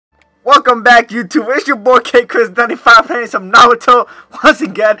Welcome back, YouTube. It's your boy K Chris 95 playing some Naruto once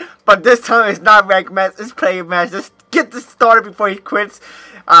again, but this time it's not ranked match, it's player match. Let's get this started before he quits.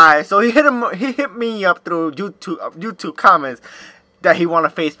 Alright, so he hit me up through YouTube comments that he wanna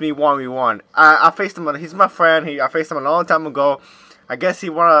face me 1v1. I faced him. He's my friend. I faced him a long time ago. I guess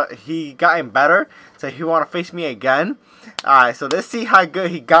he gotten better, so he wanna face me again. Alright, so let's see how good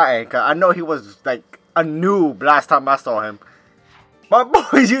he gotten. Cause I know he was like a noob last time I saw him. My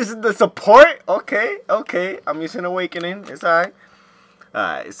boy's using the support? Okay. I'm using Awakening. It's alright.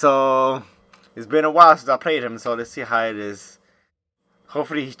 Alright, so it's been a while since I played him, so let's see how it is.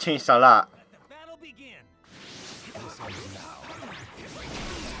 Hopefully he changed a lot.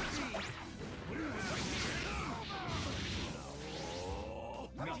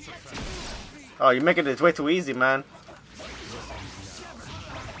 Oh, you're making this way too easy, man.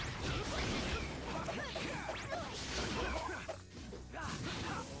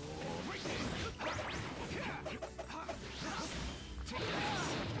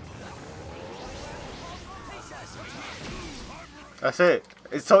 That's it.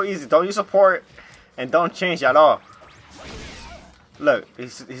 It's so easy. Don't use support and don't change at all. Look,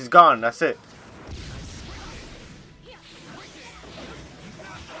 he's gone. That's it.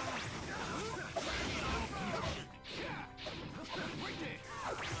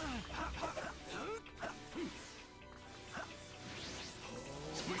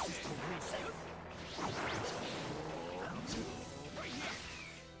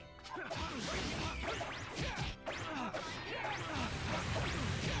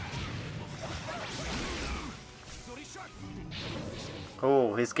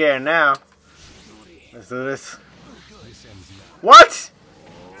 Oh, he's scared now. Let's do this. What?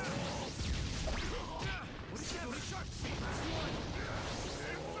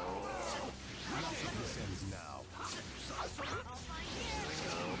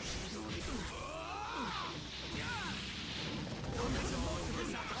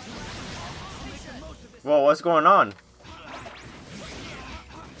 Whoa, what's going on?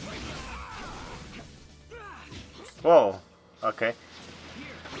 Whoa, okay.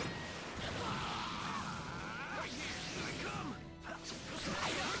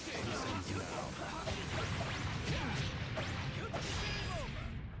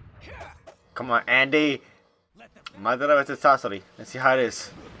 Come on, Andy. Madara vs. Sasori. Let's see how it is.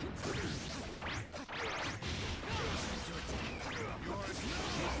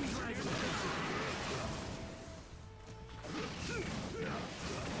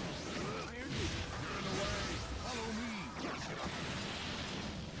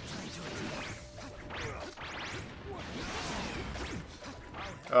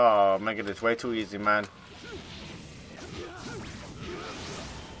 Oh, making this way too easy, man.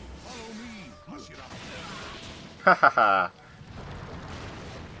 Ha ha ha.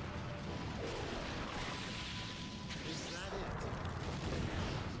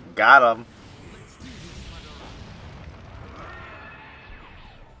 Got him.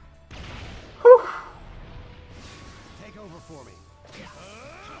 Whew. Take over for me.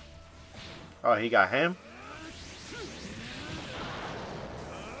 Oh, he got him.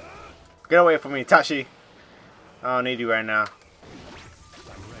 Get away from me, Tashi. I don't need you right now.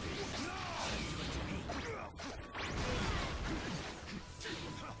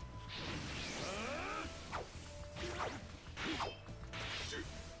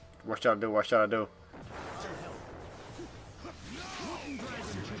 What should I do? What should I do?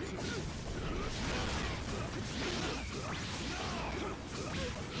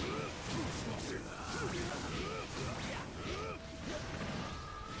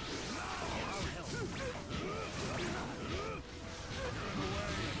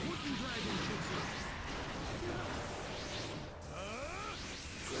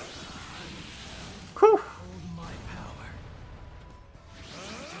 Whew.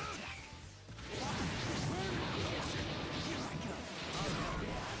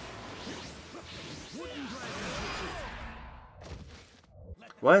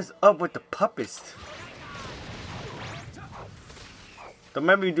 What is up with the puppets? Don't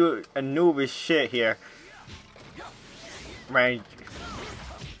make me do a noobish shit here. Right.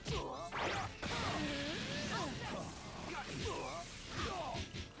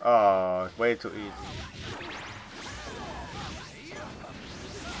 Oh, it's way too easy.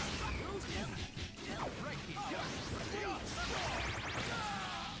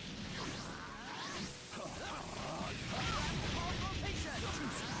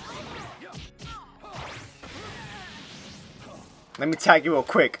 Let me tag you real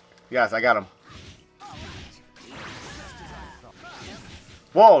quick. Yes, I got him.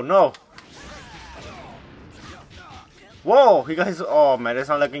 Whoa, no. Whoa, he got his... Oh, man, that's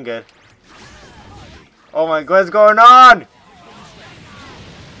not looking good. Oh my god, what's going on?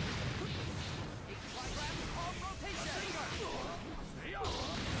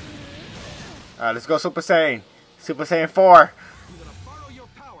 Alright, let's go Super Saiyan. Super Saiyan 4.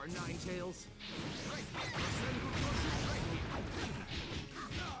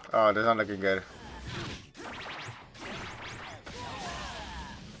 Oh, that's not looking good.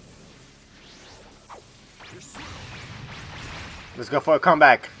 Let's go for a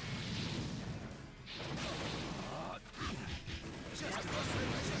comeback.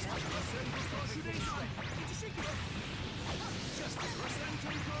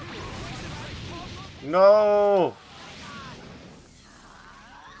 No.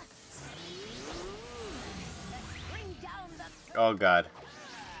 Oh god.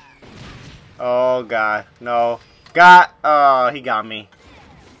 Oh god. No. Oh, he got me.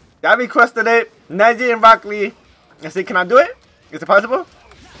 I requested it. Neji and Rock Lee. Let's see, can I do it? Is it possible?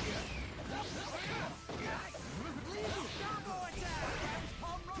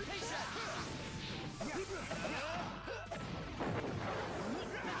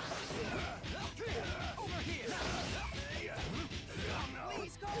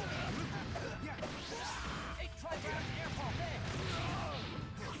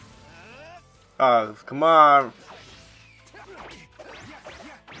 Oh, come on.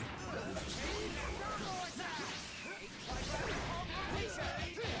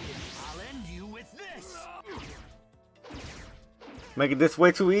 Making this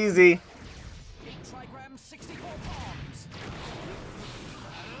way too easy.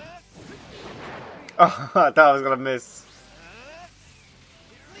 Oh, I thought I was gonna miss.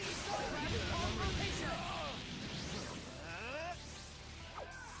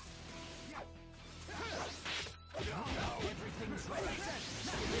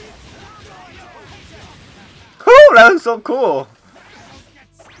 Whew, that was so cool.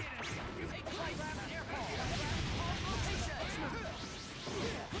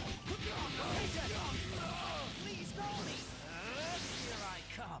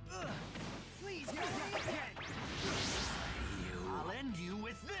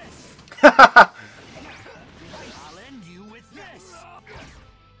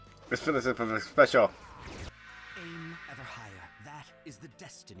 Let's finish it for the special. Aim ever higher. That is the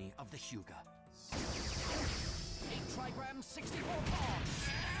destiny of the Hyuga. 8 trigrams, 64 palms.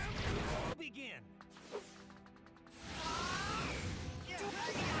 Begin.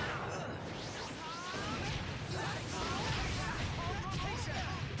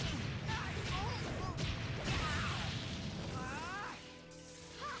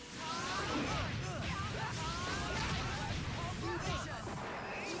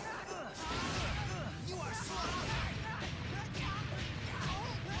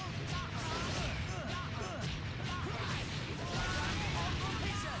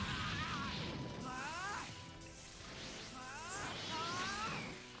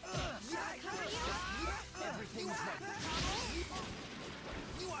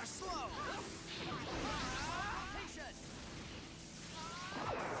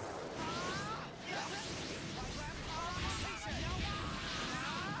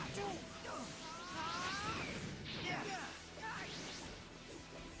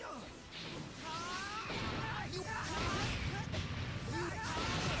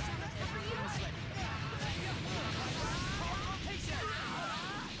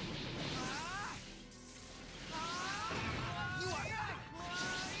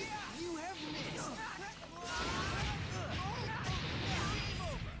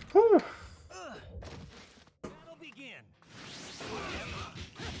 Whew.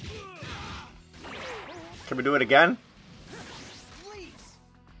 Can we do it again?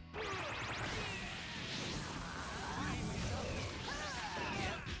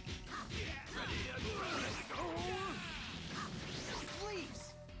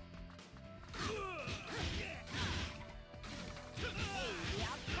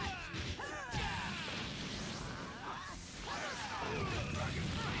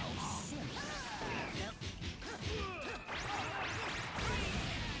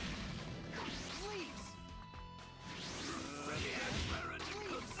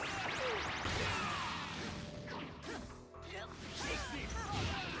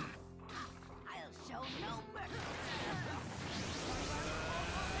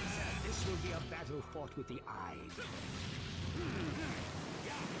 Battle fought with the eyes.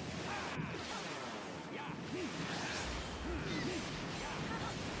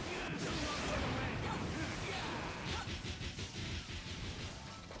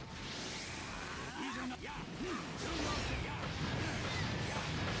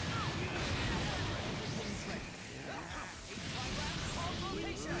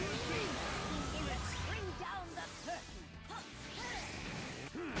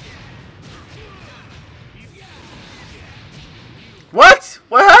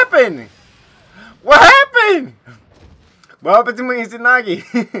 happened? What happened? What happened to me, Izanagi?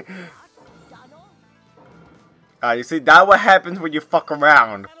 You see, that's what happens when you fuck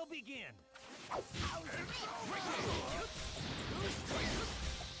around. Battle begin.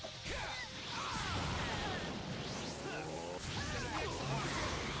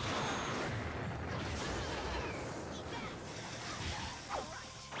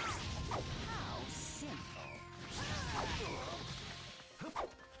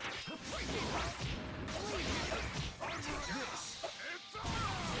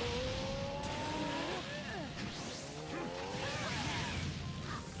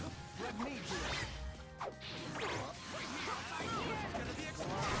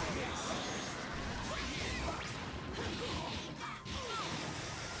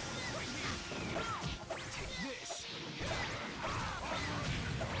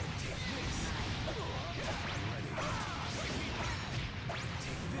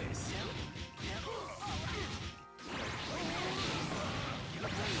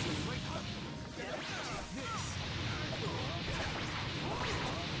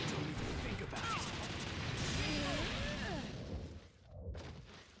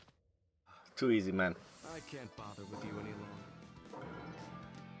 Too easy, man. I can't bother with you any longer.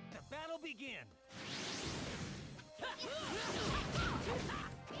 The battle begin.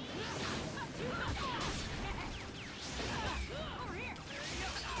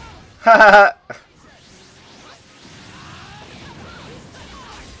 Haha.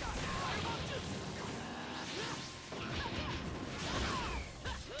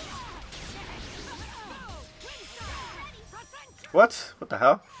 What? What the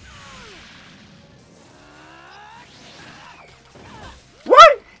hell?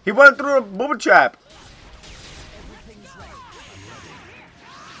 What? He went through a booby trap.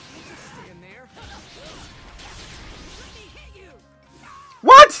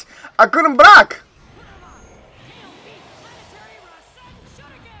 What? I couldn't block.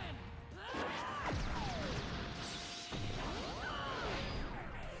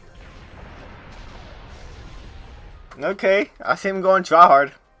 Okay, I see him going try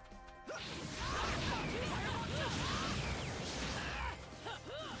hard.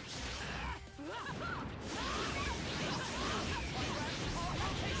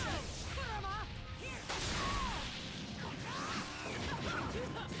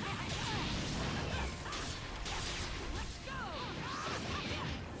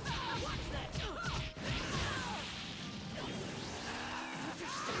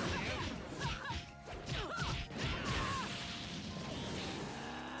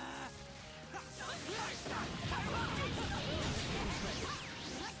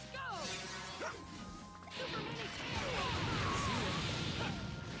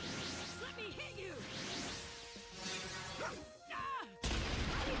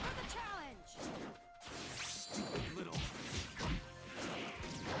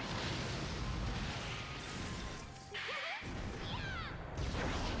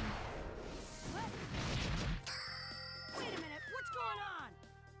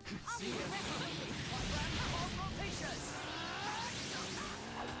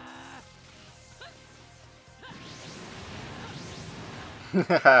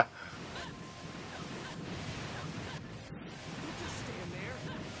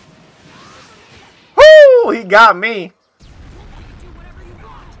 Woo! He got me.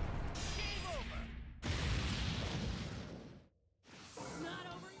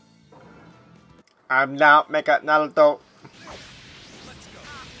 I'm now Mecha Naruto.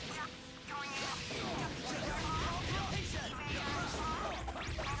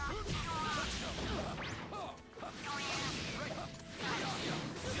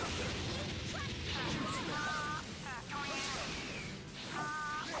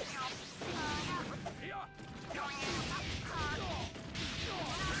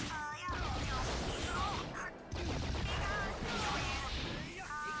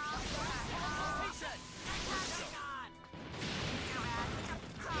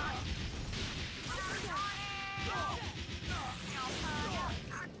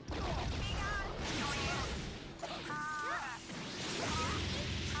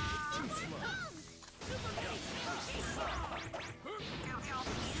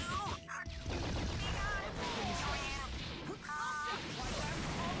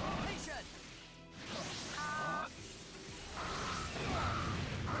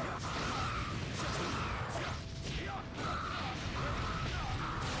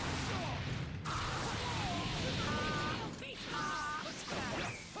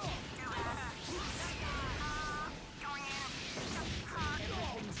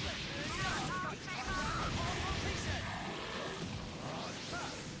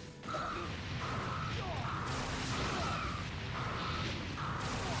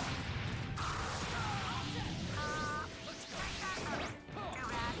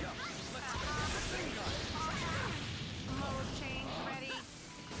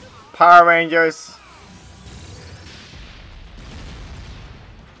 Power Rangers.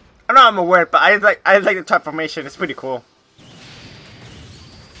 I know I'm aware, but I like the transformation. It's pretty cool.